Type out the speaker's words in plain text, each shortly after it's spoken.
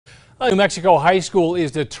New Mexico High School is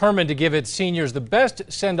determined to give its seniors the best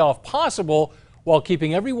send-off possible while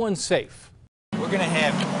keeping everyone safe. We're going to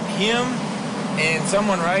have him and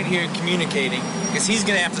someone right here communicating, because he's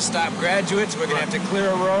going to have to stop graduates. We're going to have to clear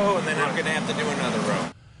a row, and then I'm going to have to do another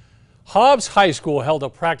row. Hobbs High School held a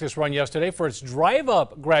practice run yesterday for its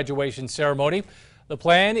drive-up graduation ceremony. The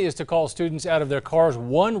plan is to call students out of their cars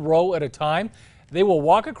one row at a time. They will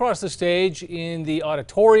walk across the stage in the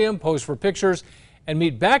auditorium, pose for pictures, and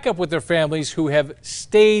meet back up with their families who have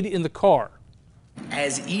stayed in the car.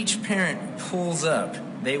 As each parent pulls up,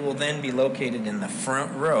 they will then be located in the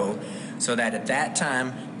front row so that at that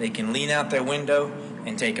time they can lean out their window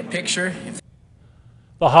and take a picture.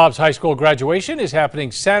 The Hobbs High School graduation is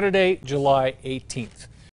happening Saturday, July 18th.